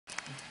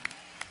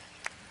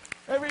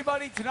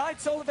Everybody,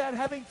 tonight's all about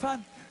having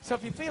fun. So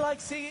if you feel like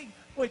singing,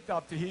 we'd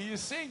love to hear you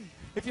sing.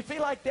 If you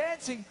feel like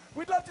dancing,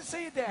 we'd love to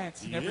see you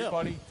dance. And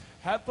everybody,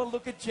 have a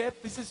look at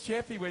Jeff. This is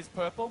Jeff. He wears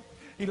purple.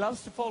 He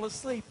loves to fall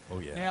asleep. Oh,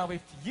 yeah. Now,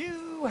 if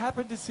you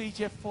happen to see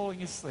Jeff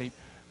falling asleep,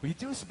 will you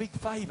do us a big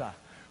favour?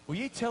 Will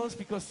you tell us,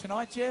 because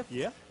tonight, Jeff,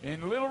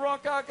 in Little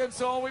Rock,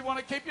 Arkansas, we want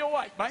to keep you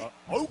awake, mate.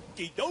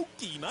 Okie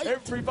dokie, mate.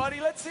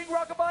 Everybody, let's sing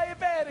Rockabye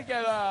Bear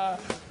together.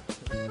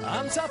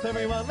 Arms up,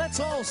 everyone. Let's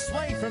all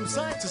sway from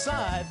side to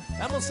side,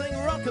 and we'll sing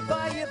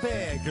Rockabye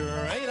Bear.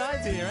 Great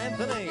idea,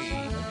 Anthony.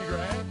 Thank you,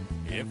 Grant.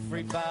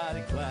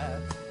 Everybody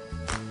clap.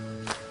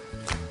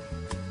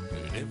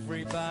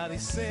 Everybody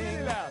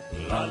sing. Loud.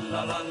 La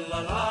la la la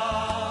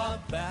la.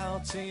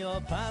 Bow to your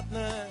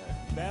partner.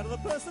 Bow to the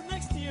person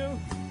next to you.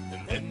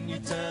 And then you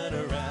turn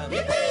around.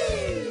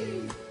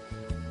 Yippee!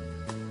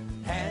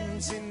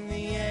 Hands in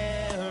the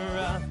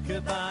air,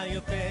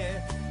 Rockabye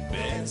Bear.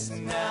 Bear's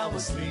now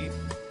asleep.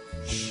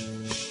 Shh,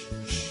 shh,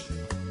 shh.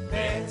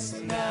 Bear's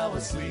now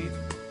asleep.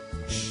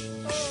 Shh,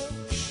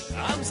 shh, shh.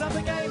 Arms up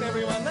again,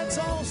 everyone. Let's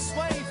all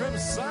sway from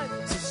side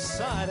to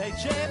side. Hey,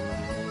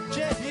 Jeff.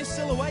 Jeff, you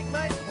still awake,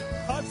 mate?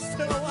 I'm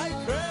still awake,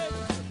 Greg.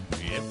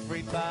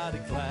 Everybody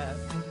clap.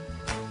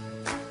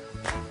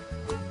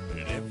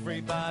 And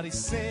everybody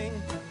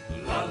sing.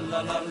 La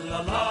la la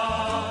la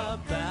la.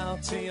 Bow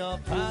to your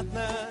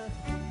partner.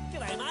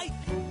 G'day, mate.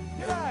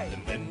 G'day.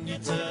 And then you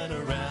turn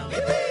around.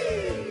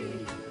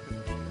 Yippee!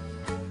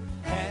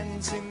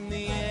 Hands in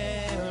the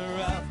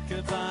air,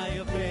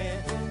 Rockabye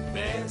Bear.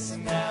 Bear's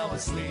now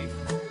asleep.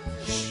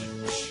 Shh,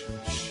 shh,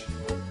 shh.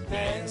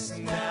 Bear's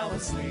now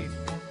asleep.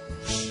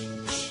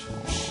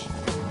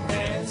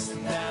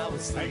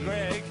 Hey,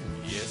 Greg.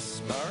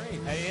 Yes, Murray.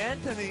 Hey,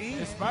 Anthony.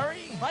 Miss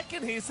Murray. I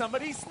can hear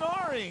somebody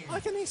snoring.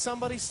 I can hear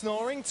somebody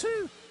snoring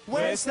too.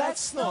 Where's that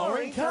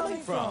snoring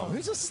coming from?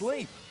 Who's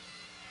asleep?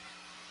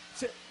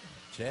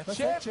 Jeff?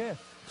 Jeff.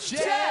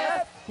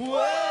 Jeff!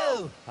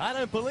 Whoa! I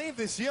don't believe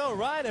this. You're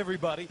right,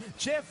 everybody.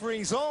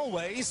 Jeffrey's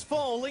always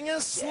falling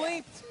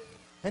asleep.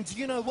 And do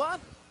you know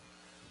what?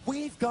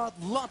 We've got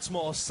lots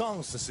more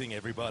songs to sing,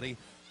 everybody.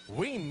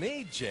 We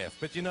need Jeff,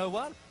 but you know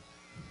what?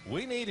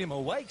 We need him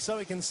awake so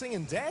he can sing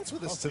and dance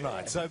with us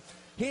tonight. So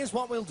here's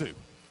what we'll do.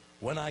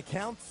 When I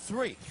count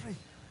three,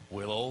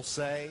 we'll all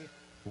say,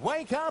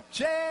 "Wake up,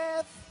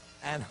 Jeff!"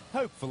 And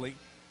hopefully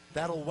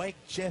that'll wake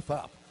Jeff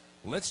up.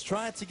 Let's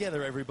try it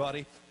together,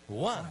 everybody.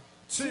 1,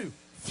 2,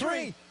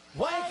 3.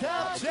 Wake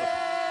up,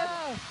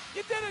 Jeff!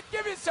 You did it.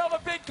 Give yourself a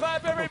big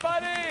clap,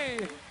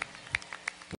 everybody.